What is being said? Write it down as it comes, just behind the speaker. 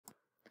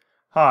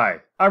Hi,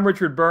 I'm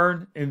Richard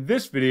Byrne. In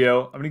this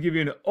video, I'm going to give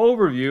you an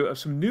overview of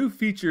some new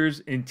features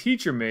in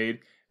TeacherMade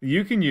that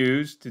you can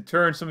use to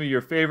turn some of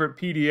your favorite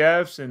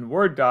PDFs and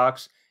Word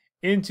docs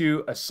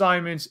into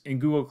assignments in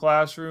Google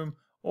Classroom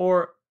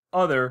or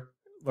other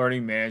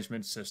learning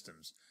management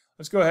systems.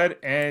 Let's go ahead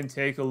and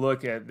take a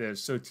look at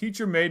this. So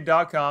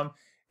TeacherMade.com,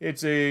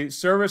 it's a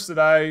service that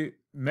I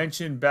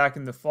mentioned back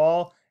in the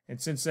fall,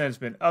 and since then it's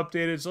been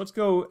updated. So let's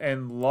go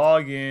and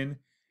log in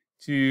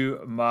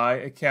to my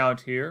account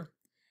here.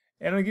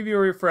 And I'll give you a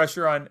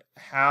refresher on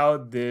how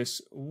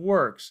this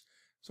works.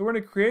 So we're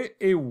going to create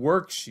a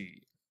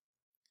worksheet.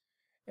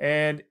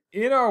 And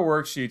in our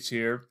worksheets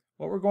here,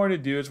 what we're going to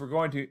do is we're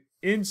going to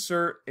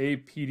insert a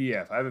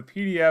PDF. I have a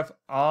PDF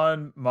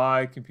on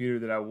my computer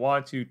that I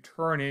want to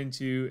turn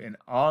into an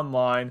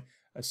online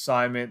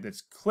assignment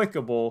that's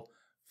clickable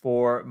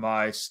for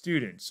my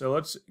students. So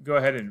let's go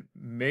ahead and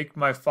make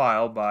my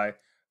file by,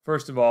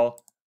 first of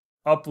all,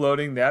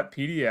 uploading that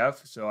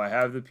PDF. So I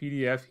have the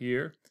PDF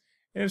here.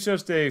 And it's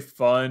just a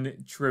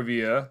fun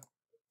trivia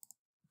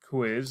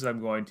quiz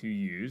I'm going to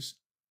use.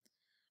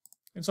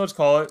 And so let's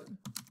call it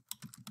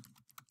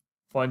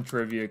Fun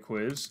Trivia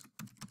Quiz.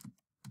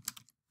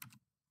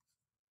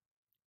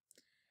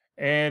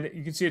 And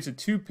you can see it's a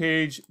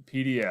 2-page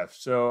PDF.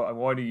 So I'm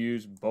going to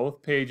use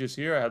both pages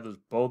here. I have those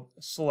both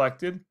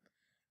selected.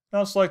 Now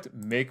I'll select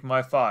Make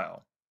My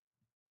File.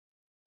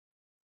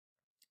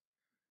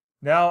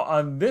 Now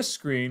on this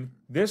screen,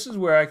 this is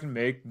where I can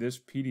make this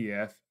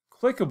PDF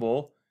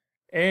clickable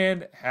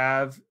and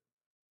have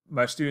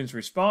my students'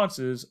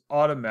 responses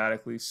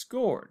automatically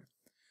scored.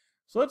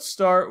 So let's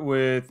start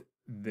with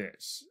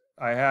this.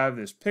 I have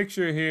this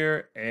picture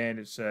here and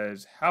it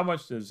says, how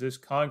much does this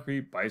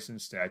concrete bison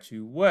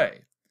statue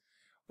weigh?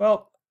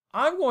 Well,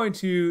 I'm going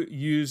to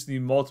use the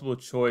multiple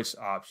choice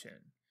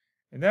option,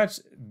 and that's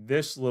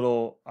this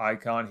little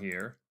icon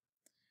here.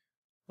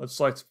 Let's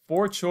select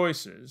 4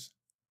 choices,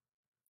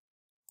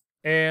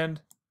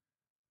 and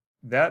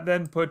that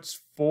then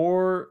puts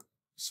 4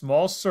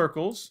 small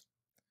circles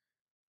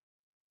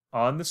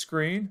on the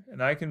screen,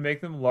 and I can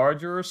make them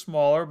larger or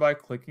smaller by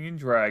clicking and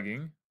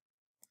dragging.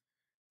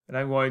 And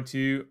I'm going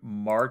to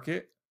mark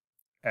it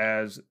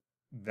as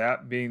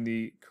that being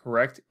the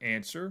correct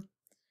answer.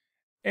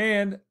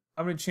 And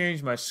I'm going to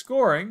change my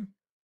scoring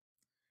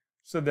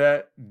so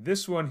that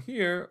this one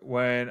here,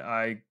 when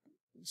I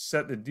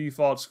set the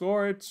default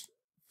score, it's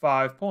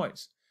 5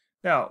 points.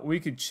 Now, we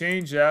could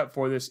change that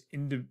for this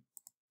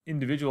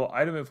individual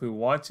item if we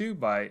want to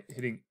by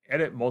hitting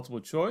Edit Multiple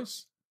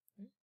Choice.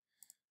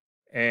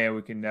 And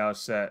we can now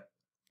set,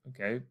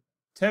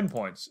 10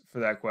 points for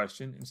that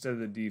question instead of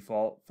the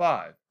default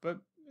 5. But,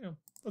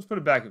 let's put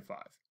it back at 5.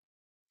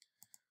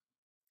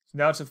 So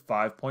now it's a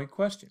 5-point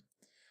question.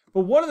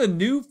 But one of the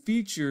new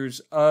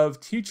features of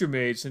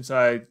TeacherMade, since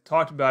I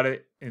talked about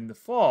it in the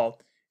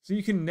fall, is that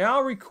you can now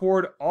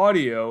record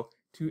audio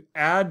to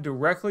add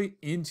directly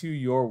into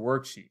your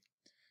worksheet.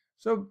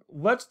 So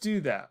let's do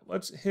that.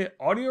 Let's hit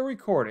audio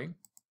recording.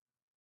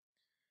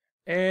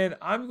 And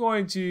I'm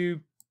going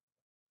to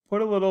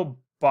put a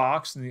little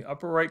box in the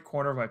upper right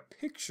corner of my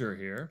picture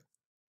here.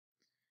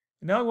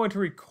 And now I'm going to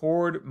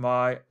record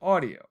my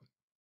audio.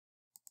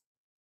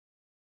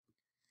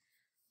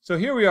 So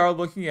here we are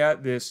looking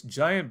at this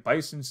giant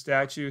bison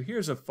statue.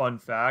 Here's a fun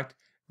fact.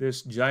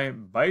 This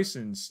giant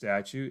bison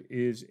statue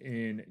is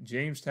in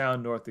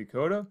Jamestown, North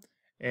Dakota,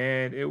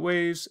 and it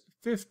weighs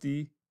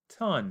 50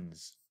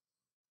 tons.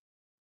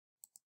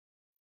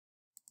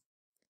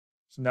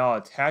 So now I'll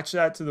attach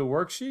that to the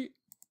worksheet.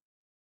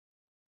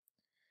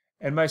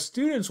 And my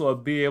students will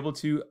be able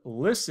to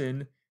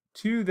listen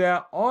to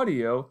that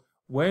audio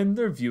when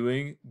they're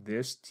viewing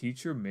this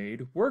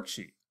TeacherMade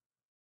worksheet.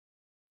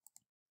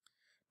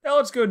 Now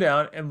let's go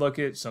down and look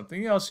at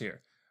something else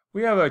here.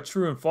 We have a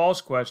true and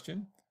false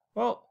question.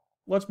 Well,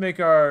 let's make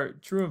our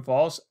true and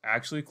false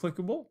actually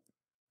clickable.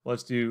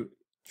 Let's do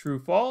true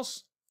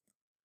false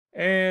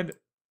and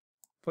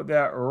put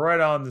that right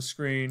on the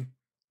screen.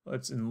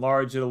 Let's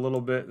enlarge it a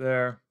little bit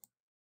there.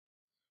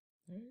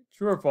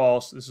 True or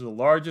false, this is the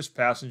largest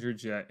passenger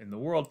jet in the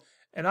world.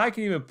 And I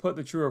can even put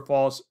the true or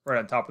false right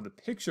on top of the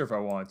picture if I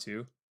want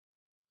to.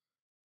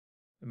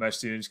 And my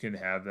students can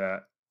have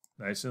that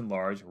nice and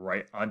large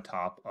right on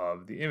top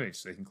of the image.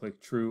 So they can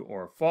click true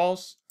or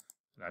false.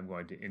 And I'm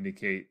going to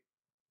indicate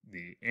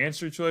the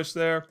answer choice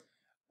there.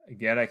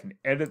 Again, I can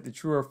edit the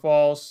true or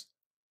false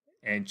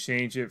and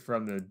change it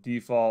from the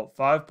default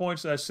 5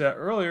 points that I set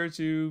earlier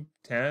to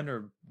 10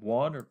 or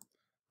 1, or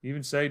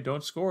even say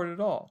don't score it at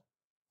all.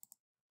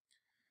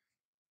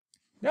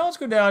 Now let's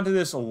go down to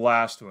this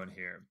last one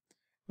here.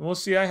 And we'll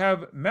see I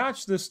have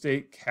match the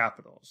state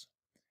capitals.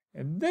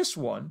 And this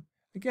one,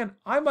 again,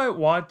 I might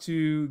want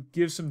to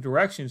give some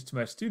directions to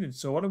my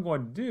students. So what I'm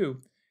going to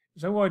do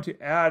is I'm going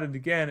to add, and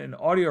again, an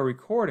audio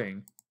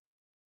recording.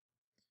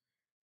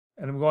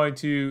 And I'm going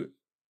to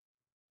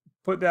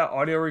put that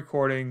audio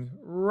recording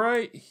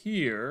right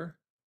here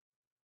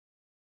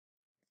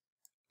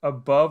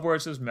above where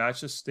it says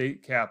match the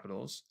state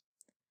capitals.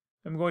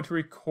 I'm going to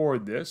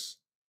record this.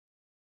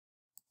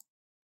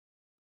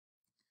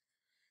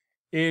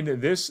 In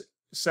this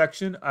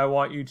section, I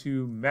want you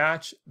to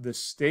match the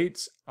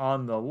states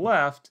on the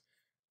left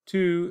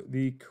to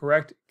the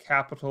correct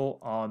capital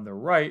on the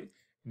right.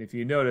 And if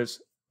you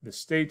notice, the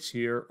states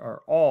here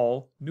are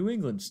all New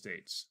England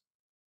states.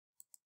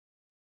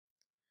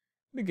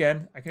 And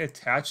again, I can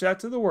attach that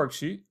to the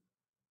worksheet,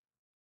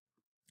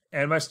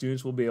 and my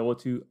students will be able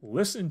to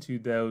listen to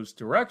those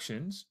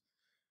directions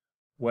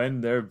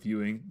when they're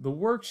viewing the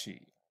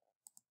worksheet.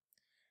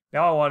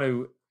 Now I want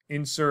to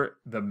insert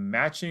the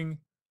matching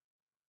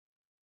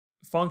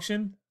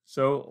function.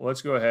 So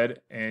let's go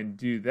ahead and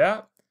do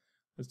that.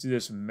 Let's do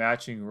this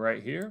matching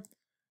right here.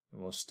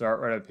 And we'll start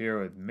right up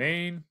here with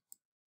main.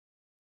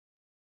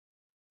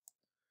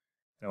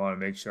 And I want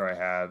to make sure I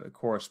have a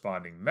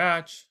corresponding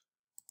match.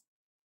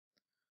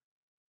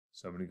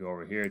 So I'm going to go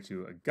over here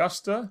to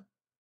Augusta.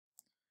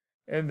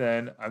 And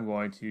then I'm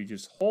going to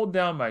just hold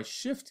down my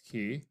Shift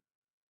key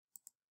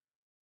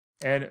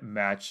and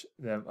match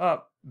them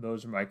up.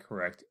 Those are my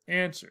correct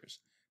answers.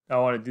 Now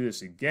I want to do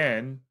this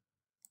again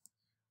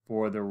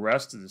for the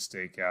rest of the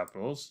state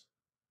capitals.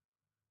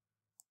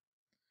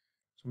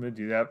 So I'm going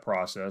to do that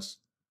process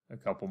a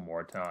couple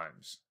more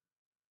times.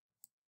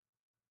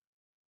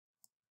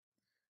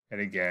 And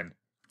again,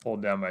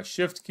 hold down my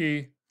Shift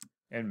key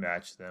and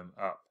match them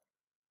up.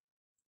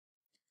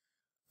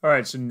 All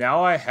right, so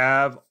now I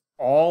have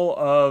all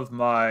of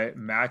my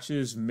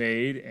matches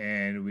made,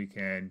 and we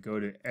can go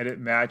to edit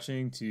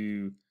matching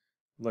to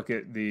look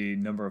at the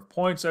number of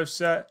points I've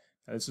set.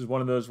 Now, this is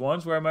one of those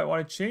ones where I might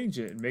want to change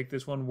it and make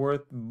this one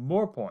worth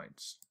more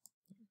points.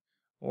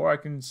 Or I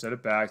can set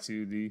it back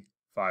to the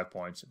 5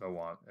 points if I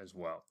want as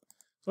well.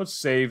 So let's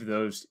save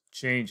those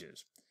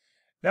changes.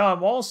 Now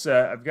I'm all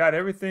set. I've got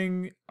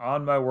everything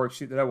on my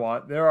worksheet that I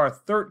want. There are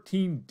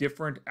 13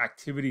 different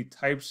activity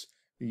types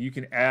that you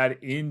can add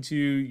into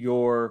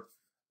your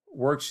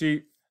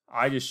worksheet.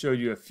 I just showed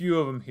you a few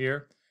of them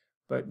here.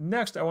 But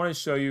next I want to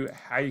show you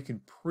how you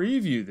can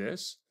preview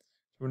this.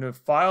 We're going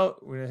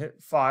to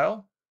hit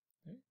File,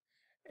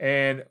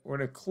 and we're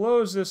going to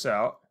close this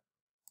out.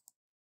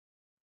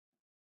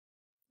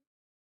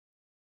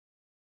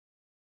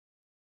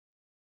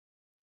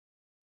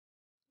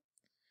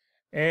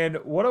 And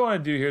what I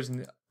want to do here is in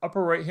the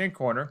upper right hand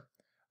corner,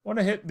 I want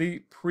to hit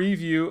the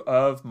preview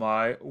of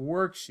my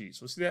worksheet.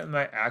 So let's see that in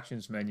my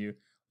actions menu.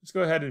 Let's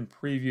go ahead and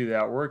preview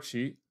that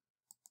worksheet.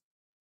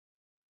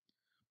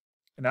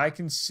 And I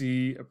can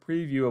see a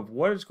preview of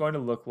what it's going to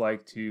look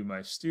like to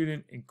my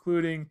student,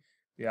 including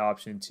the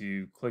option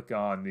to click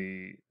on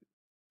the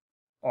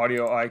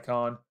audio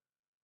icon.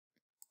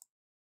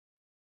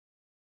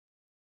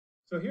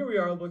 So here we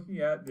are looking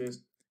at this,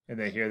 and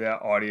they hear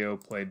that audio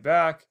played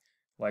back.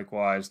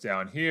 Likewise,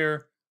 down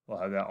here, we'll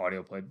have that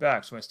audio played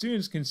back. So my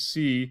students can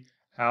see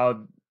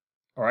how,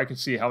 or I can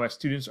see how my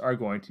students are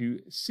going to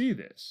see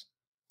this.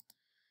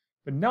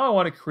 But now I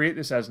want to create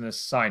this as an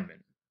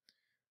assignment.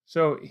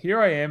 So here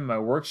I am in my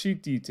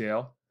worksheet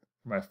detail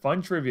for my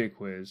fun trivia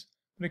quiz.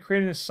 I'm going to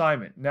create an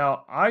assignment.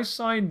 Now, I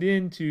signed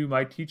into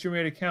my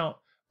TeacherMade account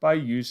by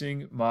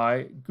using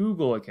my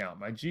Google account,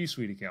 my G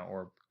Suite account,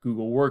 or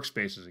Google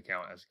Workspaces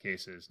account, as the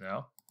case is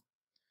now.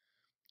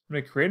 I'm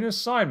going to create an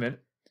assignment,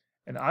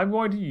 and I'm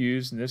going to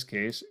use, in this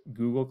case,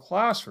 Google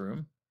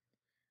Classroom,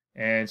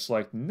 and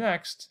select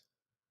Next.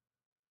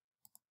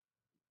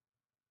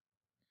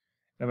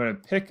 I'm going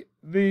to pick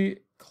the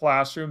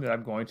classroom that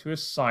I'm going to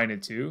assign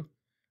it to.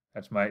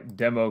 That's my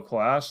demo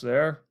class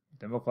there,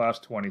 demo class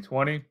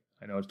 2020.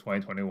 I know it's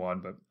 2021,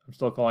 but I'm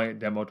still calling it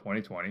demo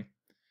 2020.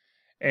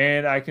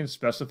 And I can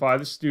specify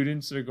the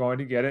students that are going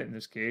to get it. In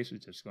this case,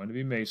 it's just going to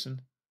be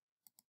Mason.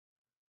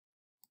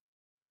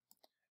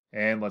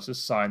 And let's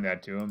assign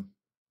that to him.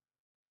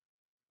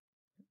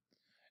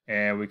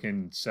 And we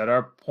can set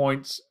our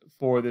points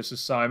for this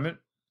assignment.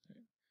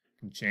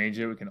 We can change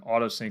it. We can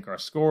auto sync our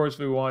scores if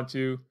we want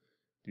to.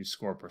 Do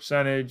score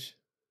percentage.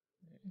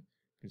 You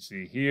can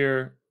see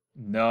here,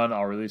 none.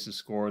 I'll release the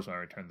scores when I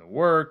return the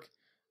work.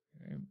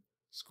 Okay.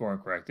 Score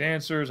and correct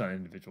answers on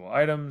individual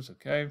items.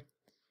 Okay.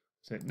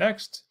 Let's hit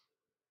next.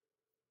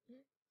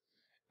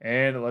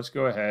 And let's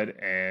go ahead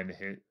and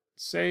hit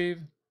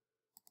save.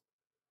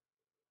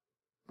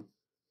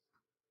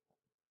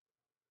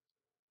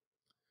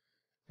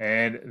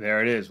 And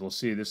there it is. We'll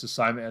see this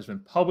assignment has been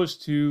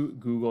published to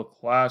Google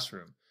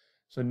Classroom.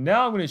 So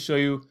now I'm going to show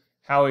you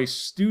how a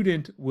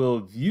student will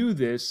view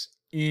this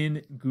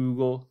in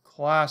Google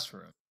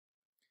Classroom.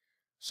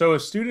 So a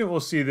student will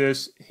see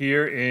this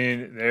here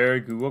in their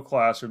Google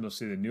Classroom. They'll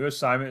see the new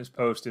assignment is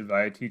posted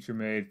via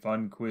TeacherMade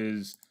Fun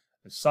Quiz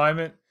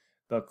Assignment.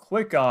 They'll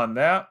click on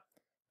that.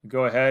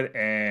 Go ahead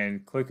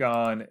and click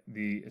on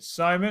the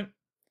assignment.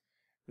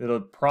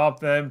 It'll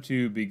prompt them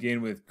to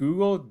begin with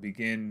Google,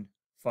 begin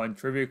Fun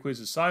Trivia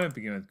Quiz Assignment,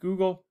 begin with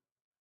Google.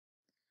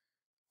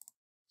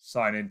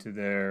 Sign into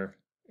their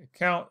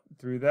account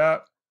through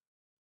that.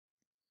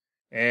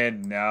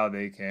 And now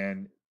they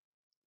can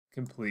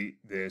complete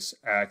this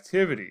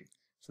activity.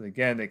 So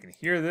again, they can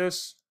hear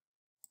this.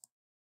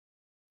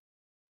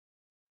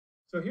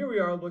 So here we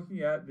are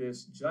looking at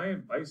this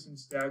giant bison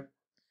stack,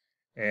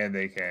 and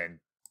they can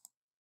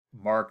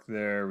mark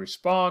their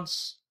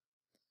response.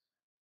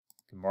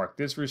 They can mark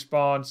this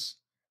response.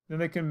 Then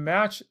they can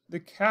match the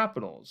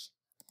capitals.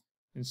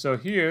 And so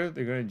here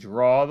they're going to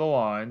draw the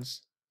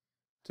lines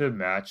to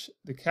match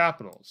the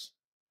capitals.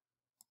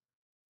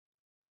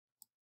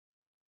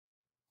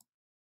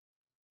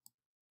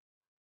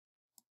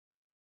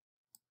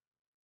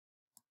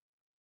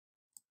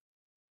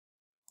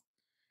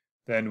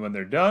 Then when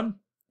they're done,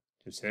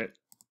 just hit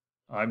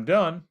I'm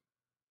done.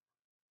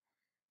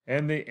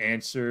 And the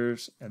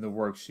answers and the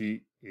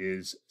worksheet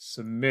is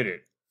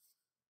submitted.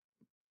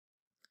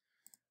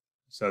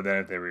 So then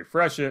if they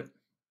refresh it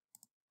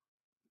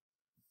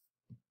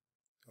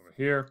over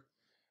here,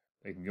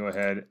 they can go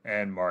ahead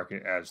and mark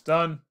it as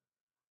done.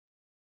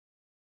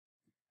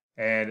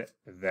 And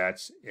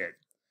that's it.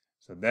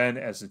 So then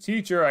as a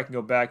teacher, I can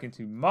go back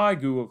into my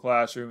Google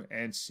Classroom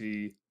and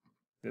see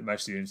that my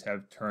students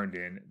have turned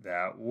in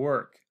that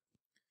work.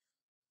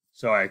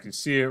 So I can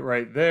see it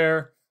right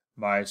there.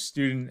 My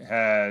student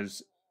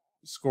has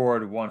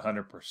scored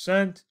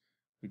 100%.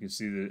 We can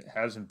see that it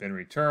hasn't been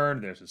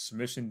returned. There's a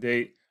submission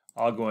date.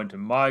 I'll go into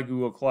my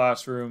Google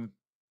Classroom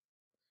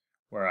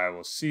where I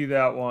will see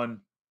that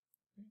one.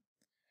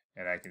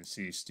 And I can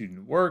see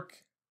student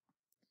work.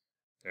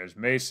 There's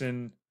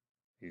Mason.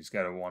 He's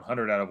got a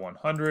 100 out of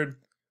 100.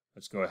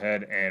 Let's go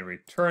ahead and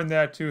return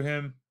that to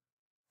him.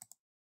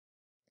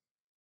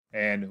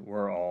 And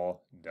we're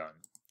all done.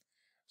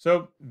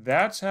 So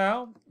that's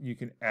how you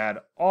can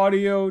add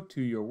audio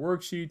to your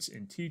worksheets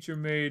in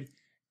TeacherMade,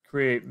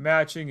 create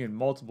matching and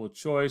multiple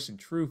choice and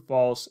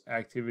true-false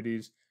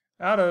activities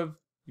out of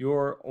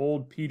your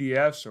old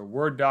PDFs or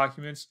Word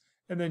documents,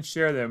 and then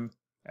share them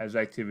as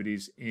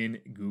activities in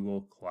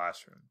Google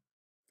Classroom.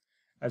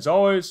 As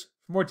always,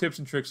 for more tips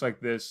and tricks like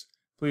this,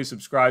 please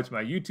subscribe to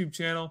my YouTube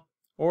channel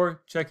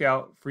or check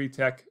out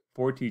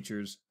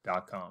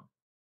freetech4teachers.com.